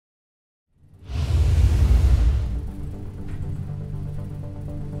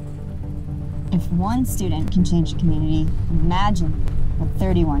If one student can change a community, imagine what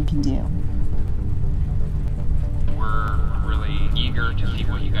 31 can do. We're really eager to see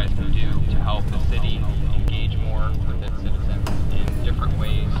what you guys can do to help the city engage more with its citizens in different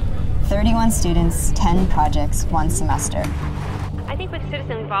ways. 31 students, 10 projects, 1 semester. I think with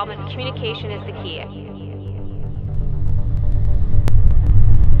citizen involvement, communication is the key.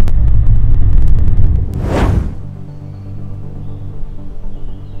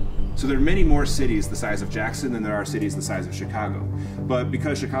 So there are many more cities the size of Jackson than there are cities the size of Chicago. But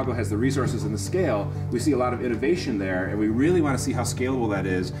because Chicago has the resources and the scale, we see a lot of innovation there, and we really want to see how scalable that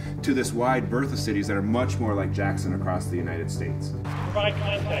is to this wide berth of cities that are much more like Jackson across the United States. Provide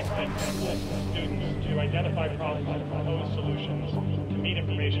context and students to identify problems and propose solutions to meet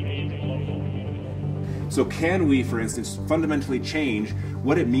information needs of local communities. So can we, for instance, fundamentally change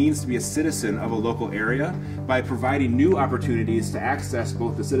what it means to be a citizen of a local area by providing new opportunities to access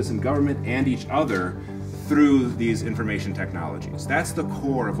both the citizen government and each other through these information technologies? That's the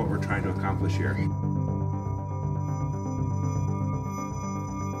core of what we're trying to accomplish here.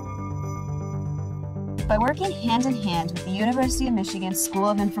 By working hand in hand with the University of Michigan School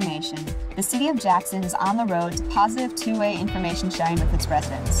of Information, the City of Jackson is on the road to positive two-way information sharing with its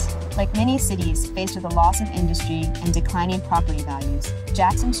residents. Like many cities faced with a loss of industry and declining property values,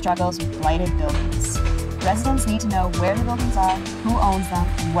 Jackson struggles with blighted buildings. Residents need to know where the buildings are, who owns them,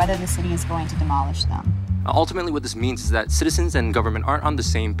 and whether the city is going to demolish them. Ultimately, what this means is that citizens and government aren't on the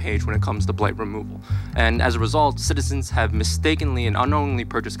same page when it comes to blight removal. And as a result, citizens have mistakenly and unknowingly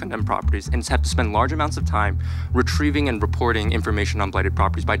purchased condemned properties and have to spend large amounts of time retrieving and reporting information on blighted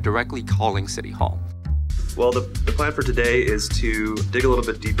properties by directly calling City Hall. Well, the plan for today is to dig a little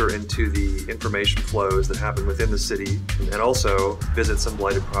bit deeper into the information flows that happen within the city and also visit some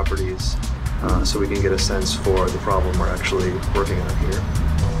blighted properties so we can get a sense for the problem we're actually working on here.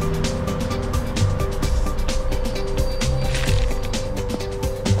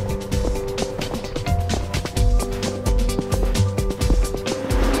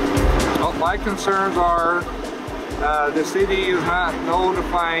 My concerns are the city is not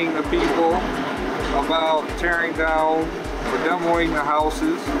notifying the people about tearing down or demoing the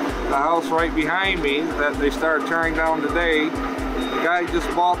houses. The house right behind me that they started tearing down today, the guy just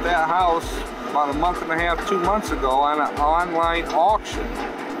bought that house about a month and a half, 2 months ago on an online auction.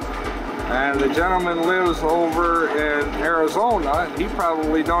 And the gentleman lives over in Arizona. He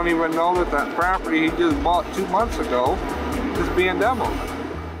probably don't even know that that property he just bought 2 months ago is being demoed.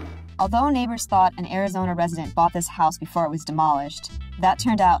 Although neighbors thought an Arizona resident bought this house before it was demolished, that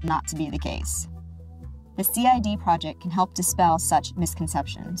turned out not to be the case. The CID project can help dispel such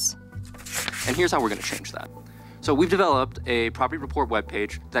misconceptions. And here's how we're going to change that. So we've developed a property report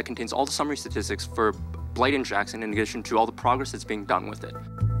webpage that contains all the summary statistics for blight in Jackson in addition to all the progress that's being done with it.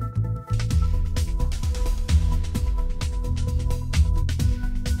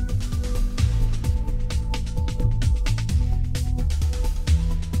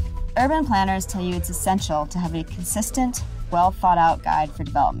 Urban planners tell you it's essential to have a consistent, well-thought-out guide for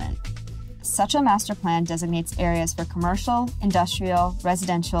development. Such a master plan designates areas for commercial, industrial,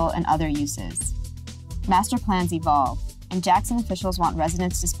 residential, and other uses. Master plans evolve, and Jackson officials want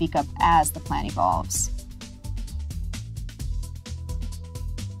residents to speak up as the plan evolves.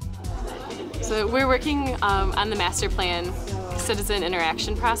 So we're working on the master plan citizen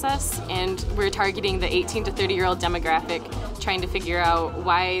interaction process, and we're targeting the 18 to 30-year-old demographic, trying to figure out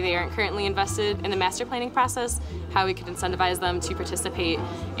why they aren't currently invested in the master planning process, how we could incentivize them to participate,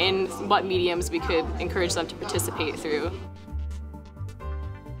 and what mediums we could encourage them to participate through.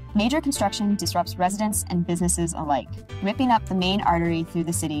 Major construction disrupts residents and businesses alike. Ripping up the main artery through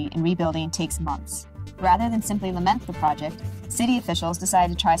the city and rebuilding takes months. Rather than simply lament the project, city officials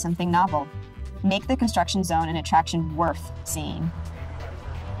decided to try something novel. Make the construction zone an attraction worth seeing.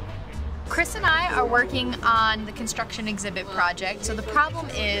 Chris and I are working on the construction exhibit project. So the problem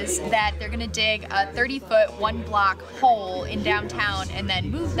is that they're going to dig a 30-foot, one-block hole in downtown and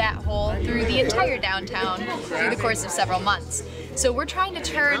then move that hole through the entire downtown through the course of several months. So we're trying to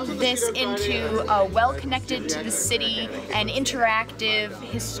turn this into a well-connected to the city and interactive,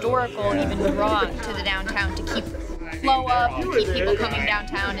 historical, even draw to the downtown to keep flow up, to keep people coming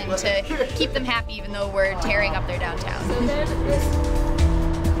downtown, and to keep them happy even though we're tearing up their downtown.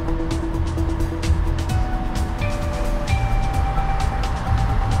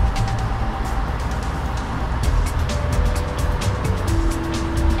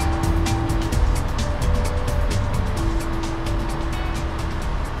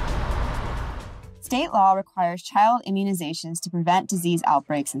 State law requires child immunizations to prevent disease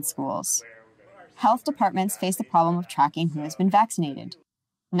outbreaks in schools. Health departments face the problem of tracking who has been vaccinated.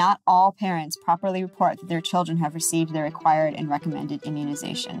 Not all parents properly report that their children have received their required and recommended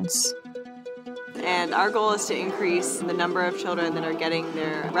immunizations. And our goal is to increase the number of children that are getting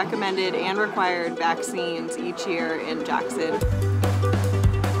their recommended and required vaccines each year in Jackson.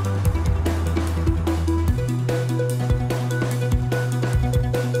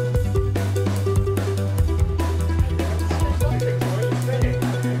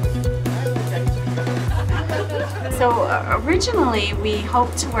 So originally we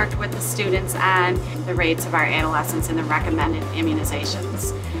hoped to work with the students on the rates of our adolescents and the recommended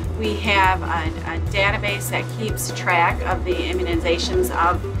immunizations. We have a database that keeps track of the immunizations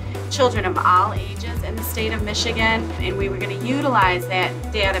of children of all ages in the state of Michigan, and we were going to utilize that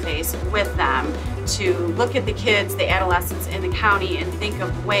database with them to look at the kids, the adolescents in the county, and think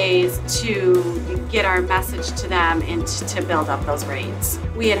of ways to get our message to them and to build up those rates.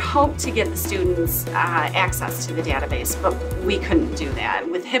 We had hoped to get the students access to the database, but we couldn't do that.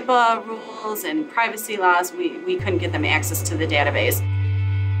 With HIPAA rules and privacy laws, we couldn't get them access to the database.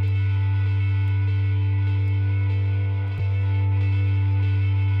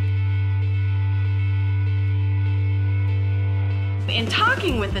 In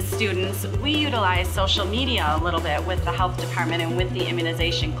talking with the students, we utilize social media a little bit with the health department and with the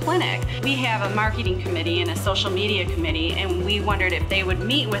immunization clinic. We have a marketing committee and a social media committee, and we wondered if they would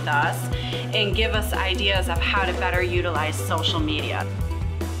meet with us and give us ideas of how to better utilize social media.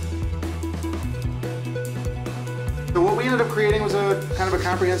 So what we ended up creating was a kind of a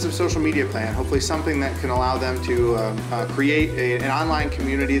comprehensive social media plan, hopefully something that can allow them to create an online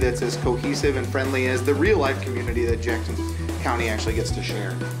community that's as cohesive and friendly as the real-life community that Jackson County actually gets to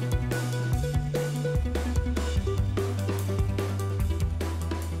share.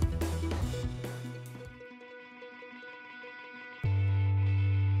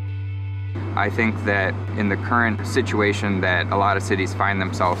 I think that in the current situation that a lot of cities find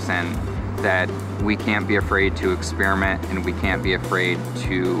themselves in, that we can't be afraid to experiment and we can't be afraid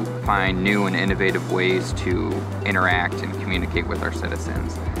to find new and innovative ways to interact and communicate with our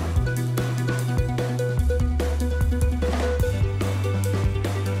citizens.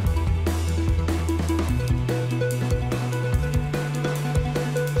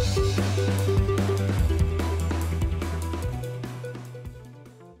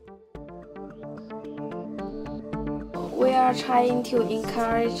 We are trying to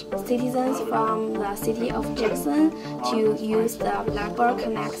encourage citizens from the city of Jackson to use the Blackboard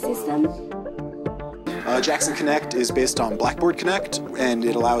Connect system. Jackson Connect is based on Blackboard Connect, and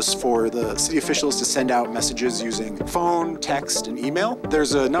it allows for the city officials to send out messages using phone, text, and email.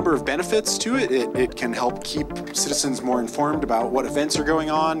 There's a number of benefits to it. It can help keep citizens more informed about what events are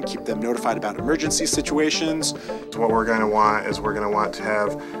going on, keep them notified about emergency situations. So what we're going to want is we're going to want to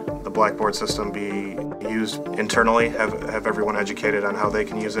have the Blackboard system be used internally, have everyone educated on how they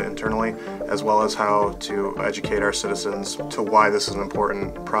can use it internally, as well as how to educate our citizens to why this is an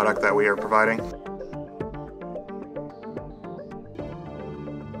important product that we are providing.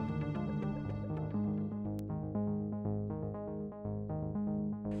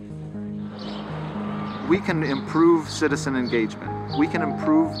 We can improve citizen engagement. We can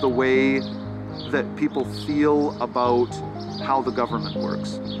improve the way that people feel about how the government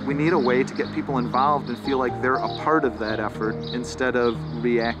works. We need a way to get people involved and feel like they're a part of that effort instead of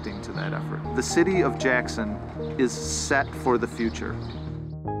reacting to that effort. The city of Jackson is set for the future.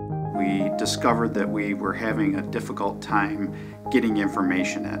 We discovered that we were having a difficult time getting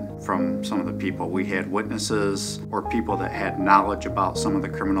information in from some of the people. We had witnesses or people that had knowledge about some of the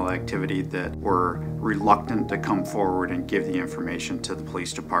criminal activity that were reluctant to come forward and give the information to the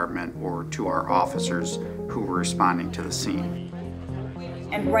police department or to our officers who were responding to the scene.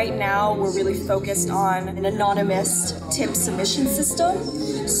 And right now we're really focused on an anonymous tip submission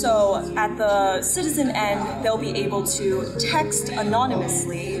system. So at the citizen end, they'll be able to text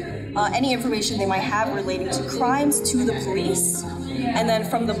anonymously any information they might have relating to crimes to the police. And then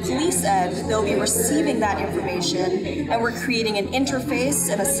from the police end, they'll be receiving that information, and we're creating an interface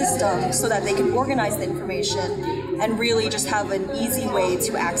and a system so that they can organize the information and really just have an easy way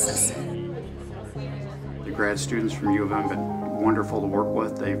to access it. The grad students from U of M have been wonderful to work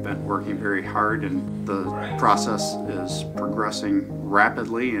with. They've been working very hard, and the process is progressing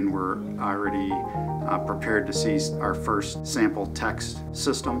rapidly, and we're already prepared to see our first sample text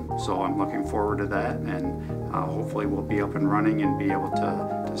system. So I'm looking forward to that, and hopefully we'll be up and running and be able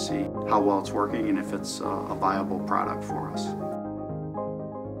to see how well it's working and if it's a viable product for us.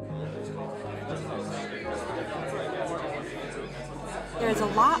 There's a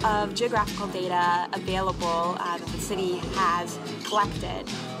lot of geographical data available that the city has collected.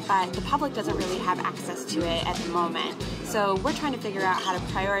 but the public doesn't really have access to it at the moment. So we're trying to figure out how to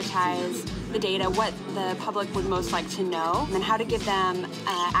prioritize the data, what the public would most like to know, and then how to give them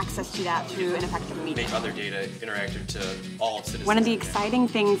access to that through an effective medium. Make other data interactive to all citizens. One of the exciting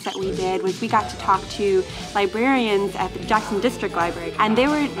things that we did was we got to talk to librarians at the Jackson District Library, and they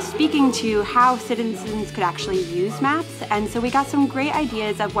were speaking to how citizens could actually use maps, and so we got some great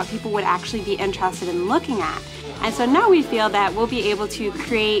ideas of what people would actually be interested in looking at. And so now we feel that we'll be able to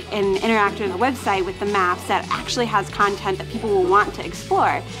create an interactive website with the maps that actually has content that people will want to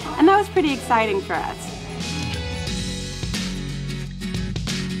explore. And that was pretty exciting for us.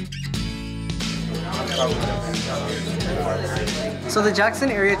 So the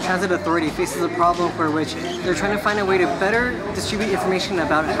Jackson Area Transit Authority faces a problem for which they're trying to find a way to better distribute information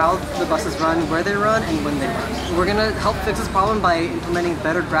about how the buses run, where they run, and when they run. We're going to help fix this problem by implementing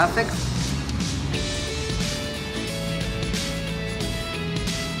better graphics.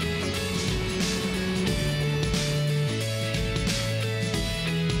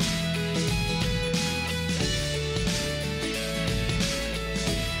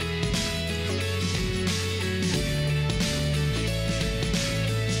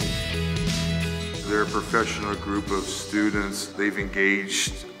 They're a professional group of students. They've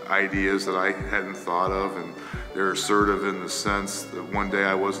engaged ideas that I hadn't thought of, and they're assertive in the sense that one day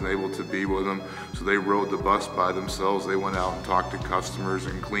I wasn't able to be with them, so they rode the bus by themselves. They went out and talked to customers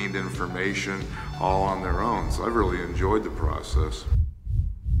and gleaned information all on their own. So I've really enjoyed the process.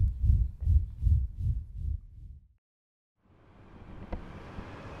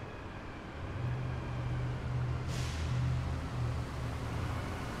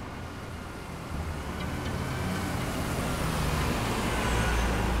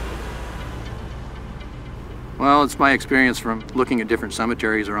 Well, it's my experience from looking at different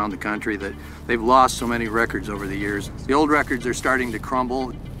cemeteries around the country that they've lost so many records over the years. The old records are starting to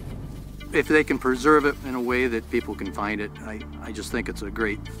crumble. If they can preserve it in a way that people can find it, I just think it's a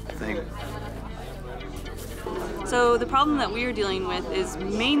great thing. So the problem that we are dealing with is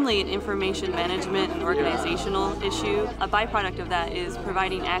mainly an information management and organizational issue. A byproduct of that is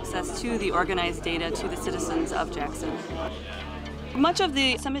providing access to the organized data to the citizens of Jackson. Much of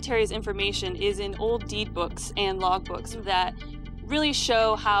the cemetery's information is in old deed books and log books that really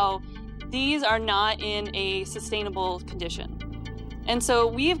show how these are not in a sustainable condition. And so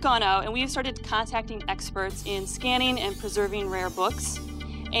we've gone out and we've started contacting experts in scanning and preserving rare books,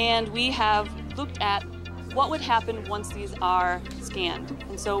 and we have looked at what would happen once these are scanned.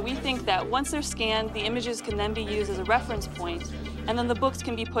 And so we think that once they're scanned, the images can then be used as a reference point, and then the books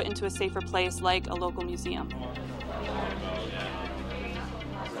can be put into a safer place like a local museum.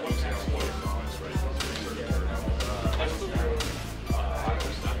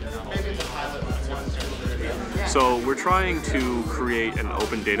 So we're trying to create an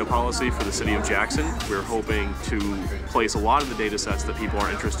open data policy for the city of Jackson. We're hoping to place a lot of the data sets that people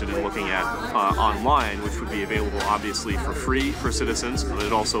are interested in looking at online, which would be available obviously for free for citizens, but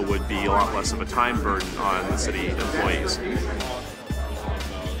it also would be a lot less of a time burden on the city employees.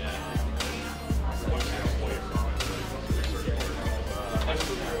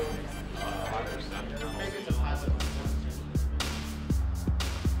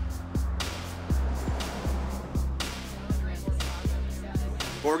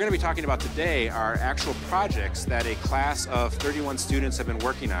 What we're going to be talking about today are actual projects that a class of 31 students have been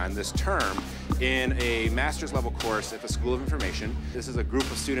working on this term in a master's level course at the School of Information. This is a group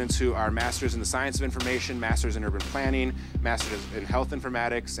of students who are masters in the science of information, masters in urban planning, masters in health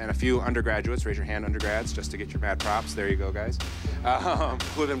informatics, and a few undergraduates. Raise your hand, undergrads, just to get your mad props. There you go, guys.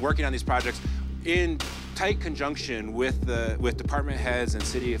 Who have been working on these projects in tight conjunction with department heads and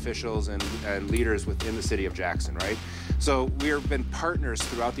city officials and leaders within the city of Jackson, right? So we've been partners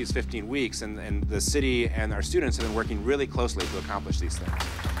throughout these 15 weeks, and the city and our students have been working really closely to accomplish these things.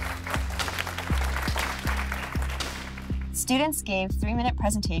 Students gave 3-minute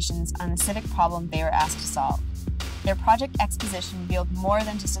presentations on the civic problem they were asked to solve. Their project exposition revealed more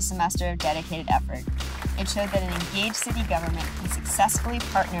than just a semester of dedicated effort. It showed that an engaged city government can successfully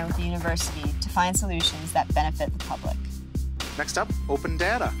partner with the university to find solutions that benefit the public. Next up, open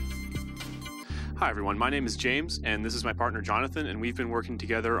data. Hi everyone, my name is James, and this is my partner Jonathan, and we've been working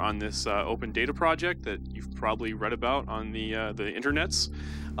together on this open data project that you've probably read about on the internets.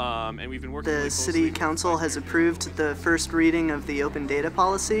 And we've been working. The City Council has approved the first reading of the open data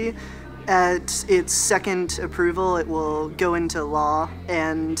policy. At its second approval, it will go into law,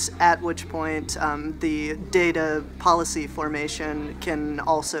 and at which point the data policy formation can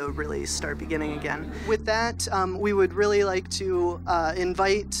also really start beginning again. With that, we would really like to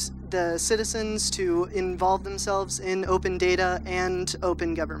invite the citizens to involve themselves in open data and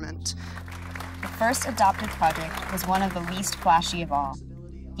open government. The first adopted project was one of the least flashy of all,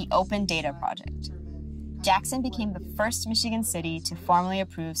 the Open Data Project. Jackson became the first Michigan city to formally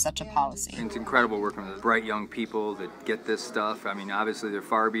approve such a policy. It's incredible working with bright young people that get this stuff. I mean, obviously they're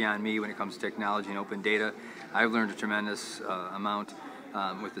far beyond me when it comes to technology and open data. I've learned a tremendous amount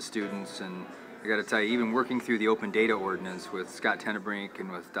with the students, and I got to tell you, even working through the open data ordinance with Scott Tennebrink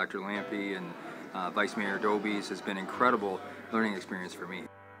and with Dr. Lampe and Vice Mayor Dobies has been an incredible learning experience for me.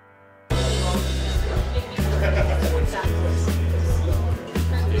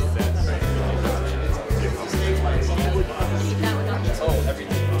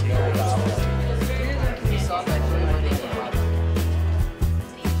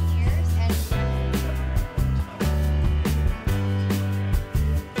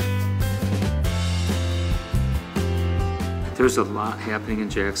 There's a lot happening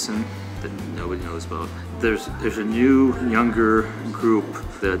in Jackson that nobody knows about. There's a new, younger group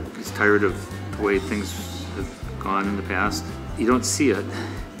that is tired of the way things have gone in the past. You don't see it,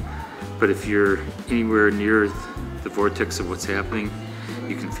 but if you're anywhere near the vortex of what's happening,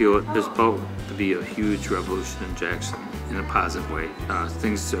 you can feel it. There's about to be a huge revolution in Jackson in a positive way.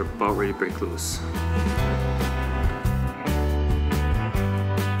 Things are about ready to break loose.